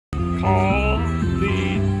call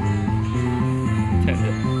the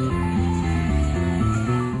attendant.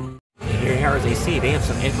 Here as you see, they have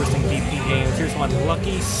some interesting DP games. Here's one,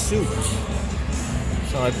 Lucky Suit.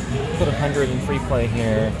 So I put 100 in free play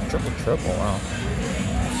here. Triple, wow.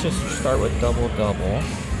 Let's just start with double.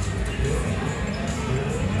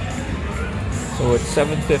 So it's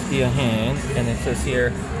 750 a hand, and it says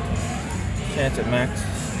here, chance at max.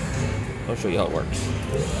 I'll show you how it works.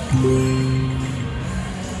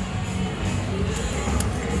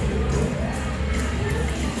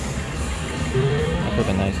 That would have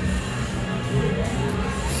been nice.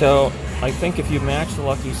 So I think if you match the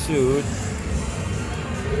Lucky Suit,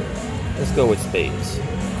 let's go with spades.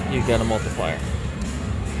 You got a multiplier.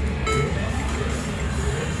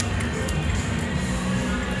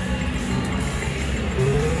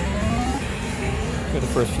 For the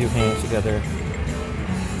first few hands together.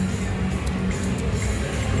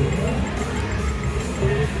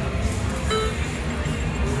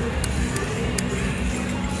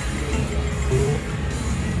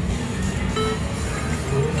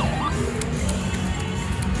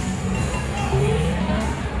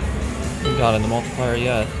 Got in the multiplier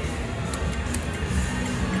yet.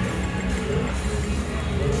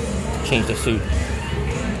 Change the suit.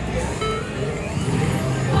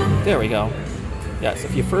 There we go. Yes,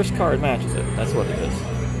 if your first card matches it, that's what it is.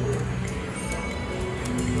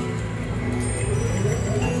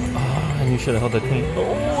 Oh, and you should have held the queen.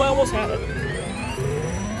 Oh, I almost had it.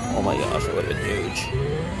 Oh my gosh, it would have been huge.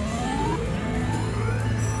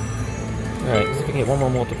 Alright, so we can get one more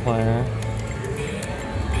multiplier.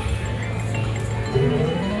 There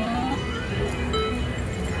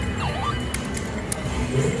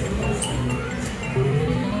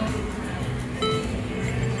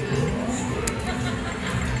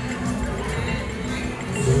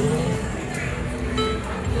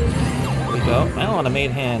we go. I want a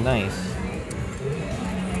made hand, nice.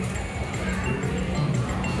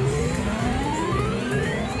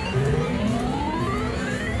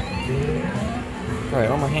 Alright,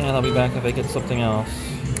 one more hand, I'll be back if I get something else.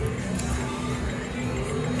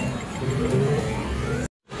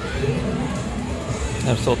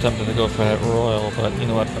 I'm still tempted to go for that royal, but you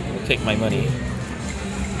know what? I'm gonna take my money.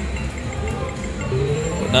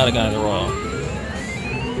 But not a guy in the royal.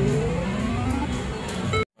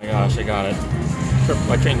 Oh my gosh, I got it.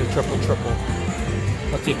 Triple, I changed to triple.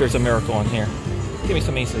 Let's see if there's a miracle in here. Give me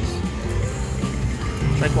some aces.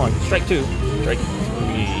 Strike one, strike two, strike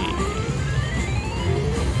three.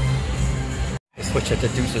 I switch it to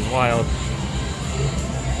deuces wild.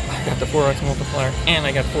 I got the 4x multiplier, and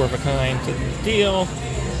I got 4 of a kind to the deal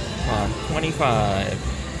on 25.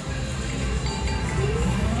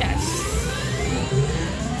 Yes!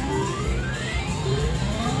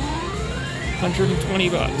 120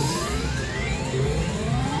 bucks.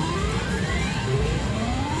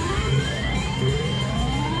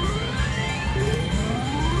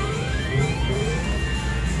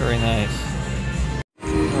 Very nice.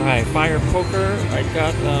 Alright, Fire Poker. I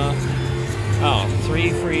got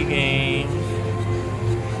 3 free games,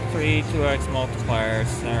 3 2x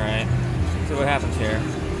multipliers. Alright, see what happens here.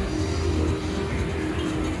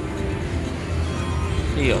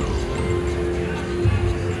 Deal.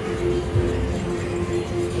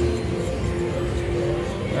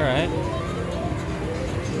 Alright.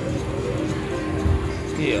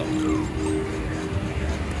 Deal.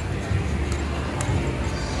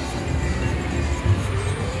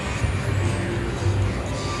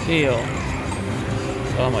 Deal.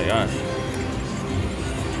 Oh my gosh.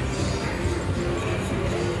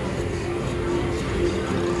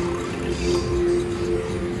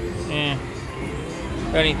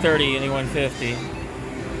 Any 30, any 150.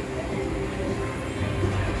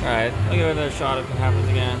 Alright, I'll give it another shot if it happens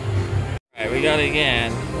again. Alright, we got it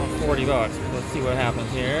again. Well, 40 bucks. Let's see what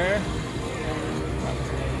happens here.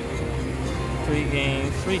 3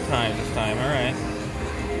 games, 3 times this time. Alright.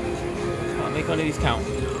 I'll make one of these count.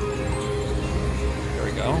 There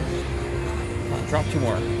we go. Drop 2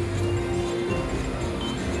 more.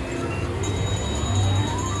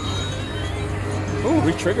 Oh,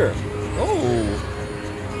 re-trigger. Oh.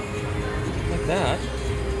 Like that.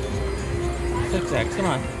 6x, come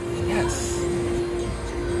on. Yes.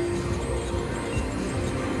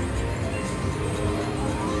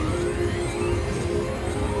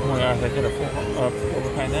 Oh my gosh, I did a full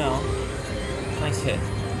overtime now. Nice hit.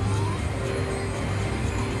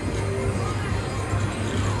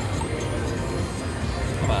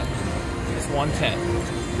 Come on. It's 110.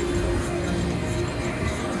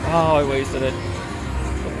 Oh, I wasted it.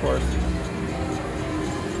 Of course.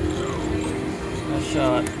 Nice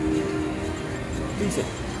shot. Deuce it.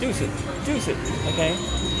 Deuce it. Deuce it. Okay.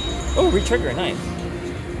 Oh, retrigger, nice.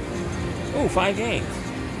 Oh, 5 games.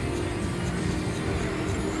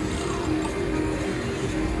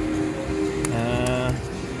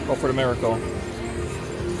 Go for the miracle.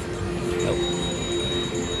 Nope.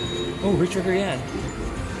 Oh, retrigger again.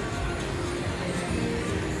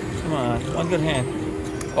 Come on, one good hand.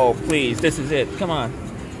 Oh, please, this is it. Come on.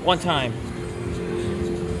 One time.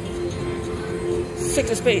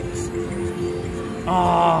 6 of spades.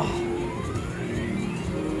 Ah.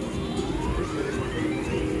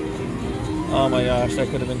 Oh my gosh, that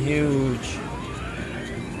could have been huge.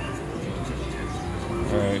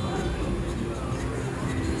 Alright.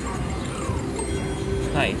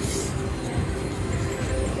 Nice.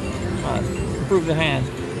 Come on, improve the hand.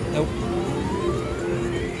 Nope.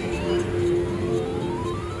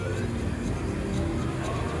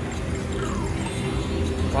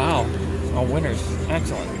 Wow. Oh, winners.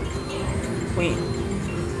 Excellent. Queen.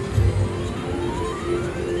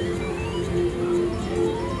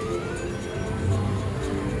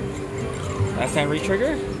 Last time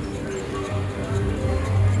retrigger.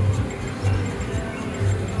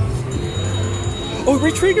 Oh,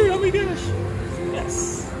 retriggered! Oh my gosh!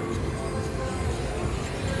 Yes.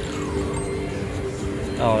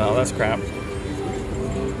 Oh no, that's crap.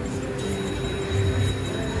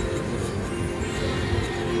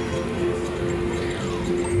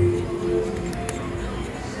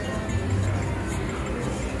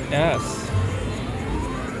 Yes.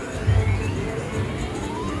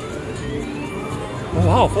 Oh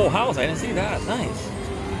wow, full house. I didn't see that. Nice.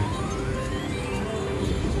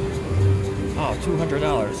 Oh,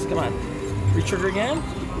 $200. Come on. Retrigger again?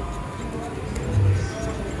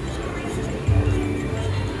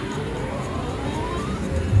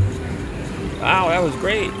 Wow, that was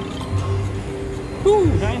great. Woo,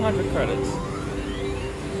 900 credits.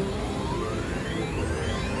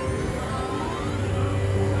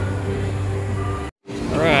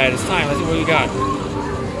 Alright, it's time. Let's see what we got.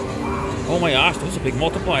 Oh my gosh, those are big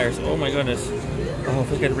multipliers. Oh my goodness. Oh,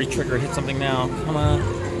 if we could retrigger, hit something now. Come on.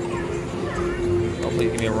 Oh,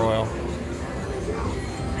 please give me a royal.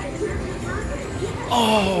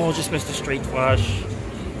 Oh, just missed a straight flush.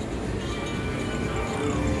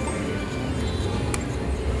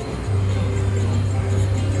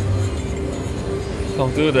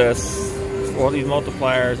 Don't do this. All these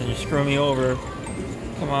multipliers and you screw me over.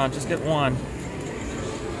 Come on, just get one.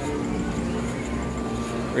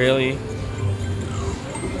 Really?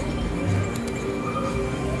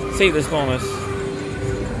 Save this bonus.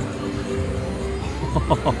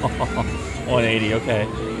 180, okay.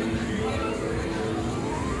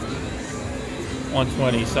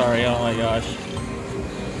 120, sorry, oh my gosh.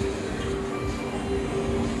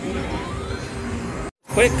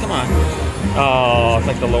 Quick, come on. Oh, it's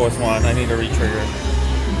like the lowest one. I need a retrigger.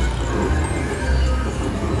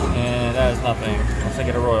 And that is nothing. Unless I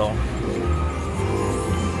get a royal.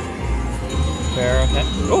 Fair, okay.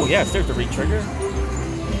 Oh, yes, there's the retrigger.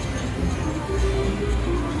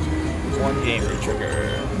 One game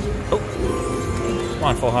retrigger. Oh, come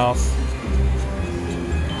on, full house.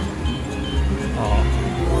 Oh.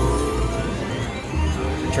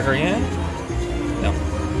 Trigger again? No.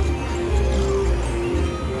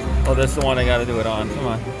 Oh, this is the one I gotta do it on. Come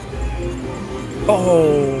on.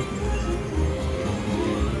 Oh!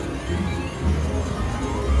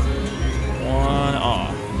 One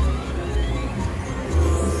off.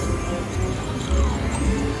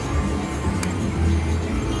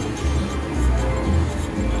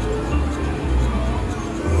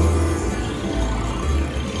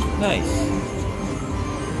 Nice.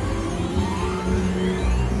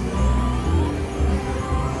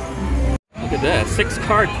 Look at that,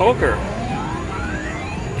 6-card poker.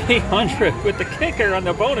 800 with the kicker on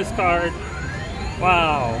the bonus card.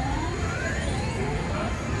 Wow.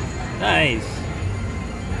 Nice.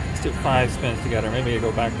 Let's do 5 spins together. Maybe I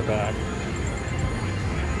go back to back.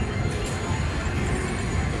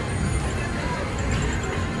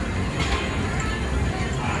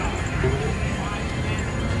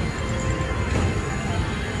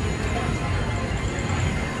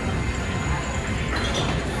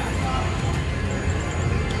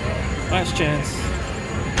 Last chance.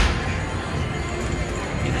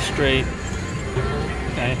 Get it straight.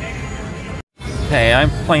 Okay. Okay, I'm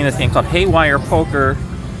playing this game called Haywire Poker.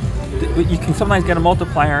 You can sometimes get a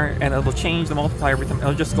multiplier and it'll change the multiplier every time.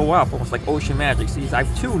 It'll just go up, almost like Ocean Magic. See, I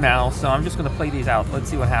have 2 now, so I'm just going to play these out. Let's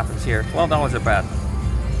see what happens here. $12 a bet.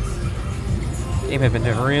 Game has been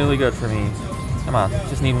doing really good for me. Come on,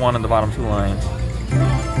 just need 1 on the bottom 2 lines.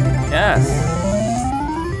 Yes.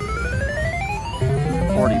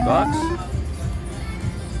 $40.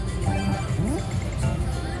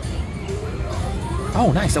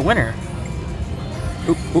 Oh, nice, a winner.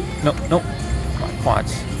 Oop, oop, no, no. Come on,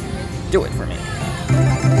 quads. Do it for me.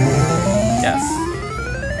 Yes.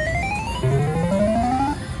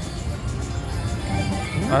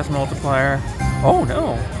 Last multiplier. Oh,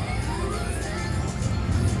 no.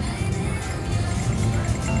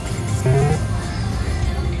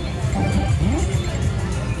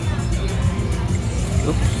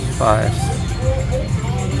 Oops, 5s.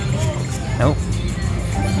 Nope.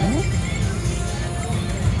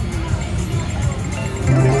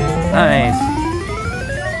 Nice.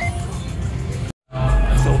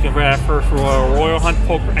 Still looking for that first Royal Hunt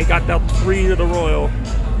Poker. I got out 3 to the Royal.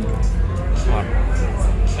 Come on.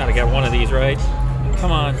 Gotta get one of these, right?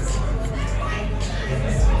 Come on.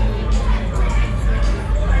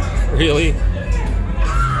 Really?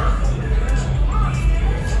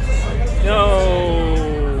 No.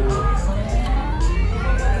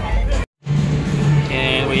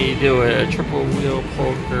 Can we do it? A triple wheel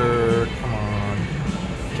poker. Come on.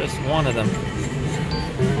 Just one of them.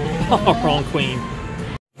 Oh, wrong queen.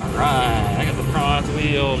 Alright, I got the bronze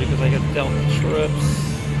wheel because I got dealt trips.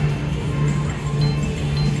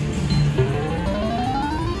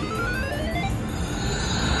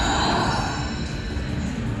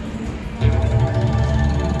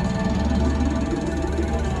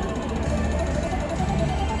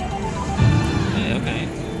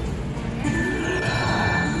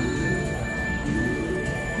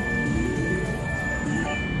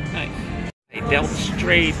 Dealt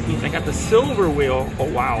straight. I got the silver wheel. Oh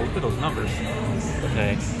wow, look at those numbers.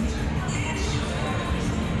 Okay.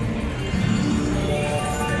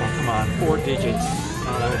 Oh, come on, 4 digits.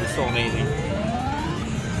 Oh, that would be so amazing.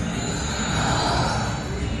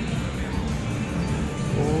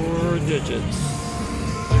 Four digits.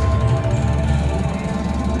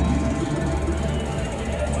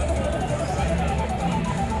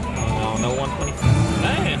 Oh no, no 120.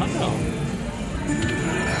 Hey, no.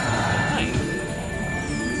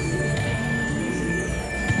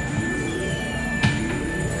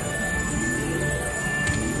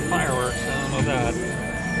 Fireworks, I don't know that.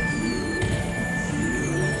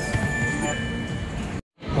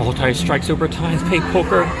 Multi-strike super times, pay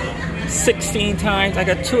poker 16 times. I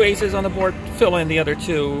got 2 aces on the board, fill in the other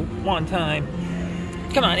 2 one time.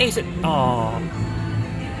 Come on, ace it. Aw.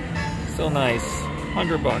 So nice.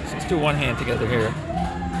 $100. Let's do one hand together here.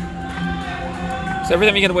 So every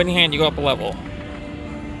time you get a winning hand, you go up a level.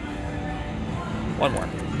 One more.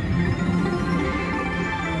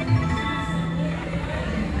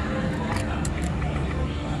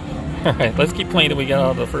 Alright, let's keep playing till we get out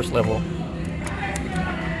of the first level.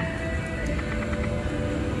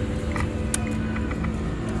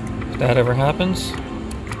 If that ever happens.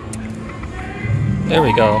 There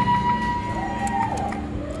we go.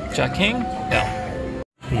 Jack King? No.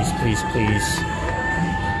 Please, please, please.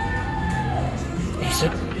 Ace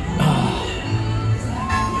it. Oh.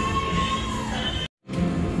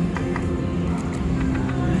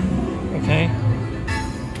 Okay.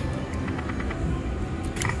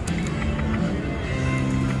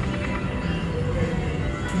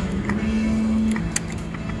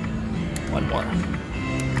 One more.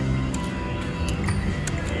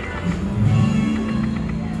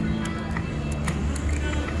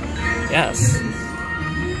 Yes.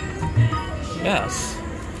 Yes.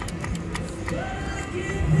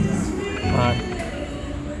 Come on.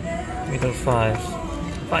 Give me those 5s.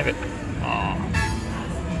 5 it. Oh.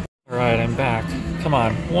 Alright, I'm back. Come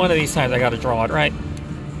on. One of these times I gotta draw it, right?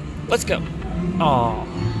 Let's go. Oh.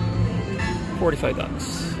 $45.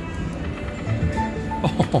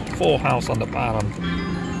 Oh, full house on the bottom.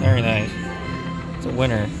 Very nice. It's a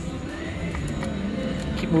winner.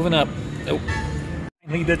 Keep moving up. Nope.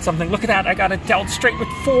 Finally did something. Look at that. I got it dealt straight with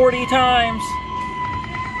 40 times.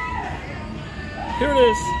 Here it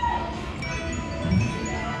is.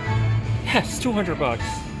 Yes, $200.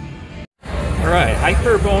 Alright,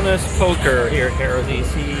 hyper bonus poker. Here, Heresy.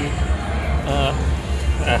 See.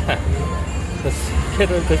 Let's get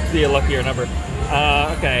this to be a luckier number.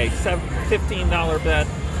 Okay, $15 bet,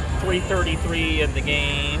 333 in the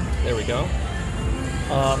game. There we go.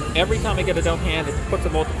 Every time I get a dealt hand, it puts a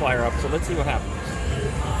multiplier up. So let's see what happens.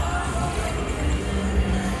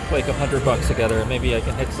 Play like $100 together. Maybe I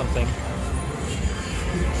can hit something.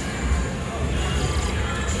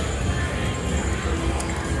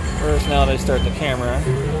 First, now that I start the camera,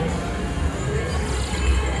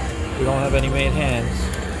 we don't have any made hands.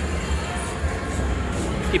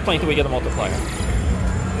 Keep playing till we get a multiplier.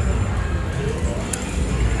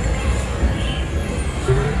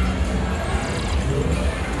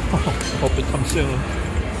 Hope it comes soon.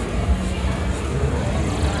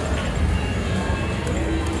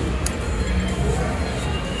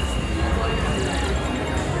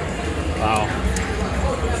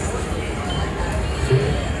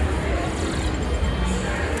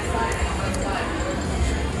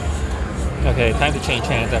 Okay, time to change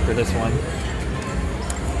hands after this one.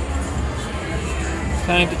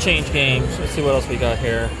 Time to change games. Let's see what else we got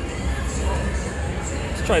here.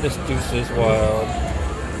 Let's try this deuces wild.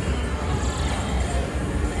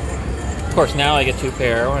 Of course, now I get 2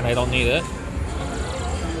 pair and I don't need it.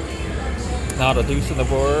 Not a deuce on the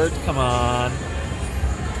board. Come on.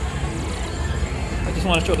 I just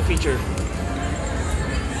want to show the feature.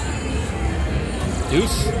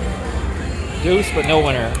 Deuce. Deuce, but no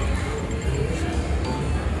winner.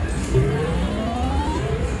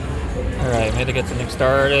 Alright, maybe to get something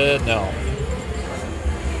started. No.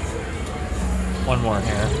 One more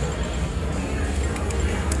here.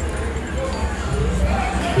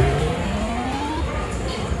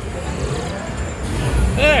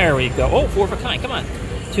 There we go. Oh, 4 of a kind. Come on.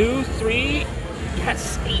 2, 3.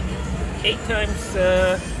 Yes, 8. 8 times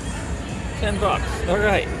 $10.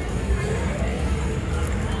 Alright.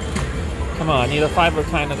 Come on, need a 5 of a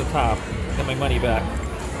kind at the top. Get my money back.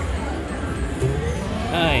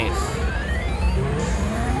 Nice.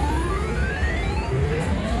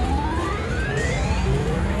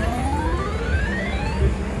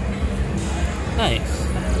 Nice.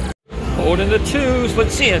 Holding the 2s.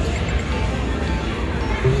 Let's see it.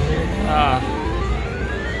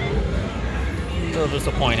 So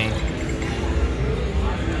disappointing.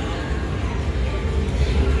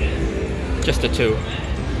 Just a 2.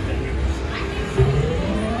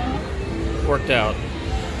 Worked out.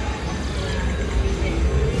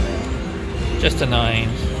 Just a 9.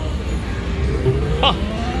 Huh!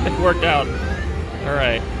 It worked out.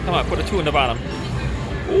 Alright. Come on, put a 2 in the bottom.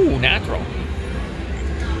 Ooh, natural.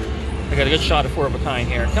 I got a good shot at 4 of a kind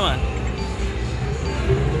here. Come on.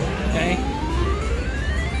 Okay.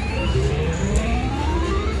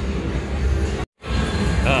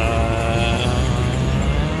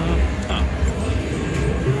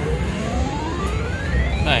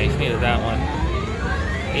 Nice, needed that one.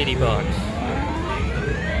 $80.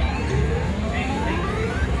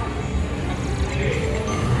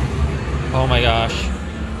 Oh my gosh.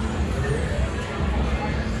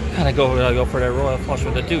 Gotta go for that royal flush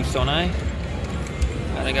with the deuce, don't I?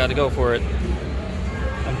 Kinda gotta go for it.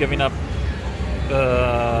 I'm giving up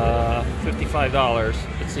 $55.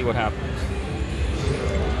 Let's see what happens.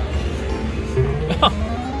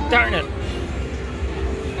 Darn it!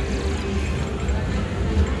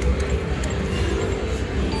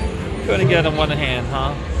 Couldn't get him one hand,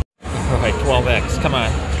 huh? Alright, 12x, come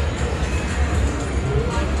on.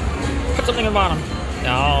 Put something in the bottom.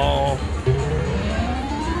 No.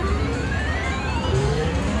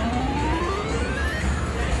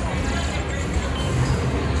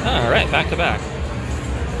 Alright, back to back.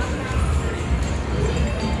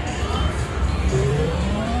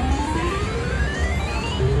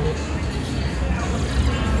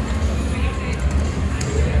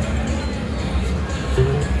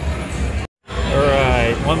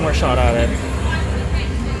 Alright, one more shot at it.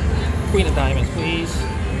 Queen of diamonds, please.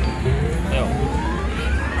 No.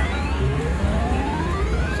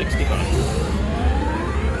 $60.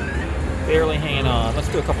 Barely hanging on. Let's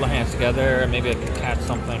do a couple of hands together and maybe I can catch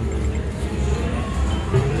something. 2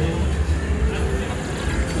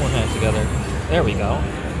 more hands together. There we go.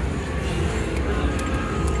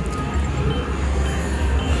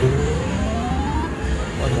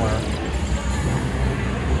 One more.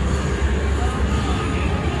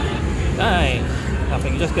 Nice. Now if we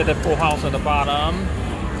can just get that full house on the bottom.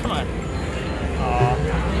 Come on.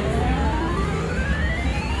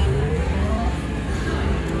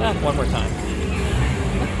 One more time.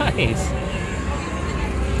 Nice.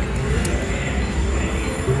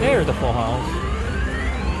 There's the full house.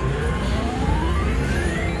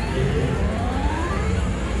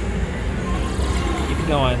 Keep it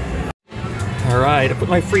going. Alright, I put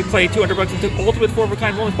my free play $200 into Ultimate 4 of a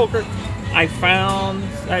kind women's poker. I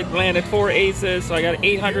landed 4 aces, so I got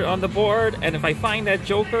 800 on the board. And if I find that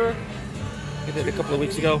joker, I did it a couple of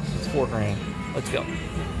weeks ago, it's 4 grand. Let's go.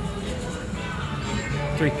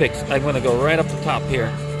 3 picks. I'm gonna go right up the top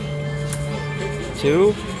here.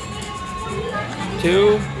 2,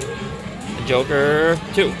 2, and joker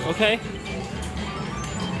 2. Okay.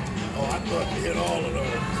 Oh, I thought you hit all of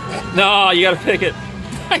those. No, you gotta pick it.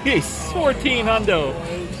 Nice, 14 hundo.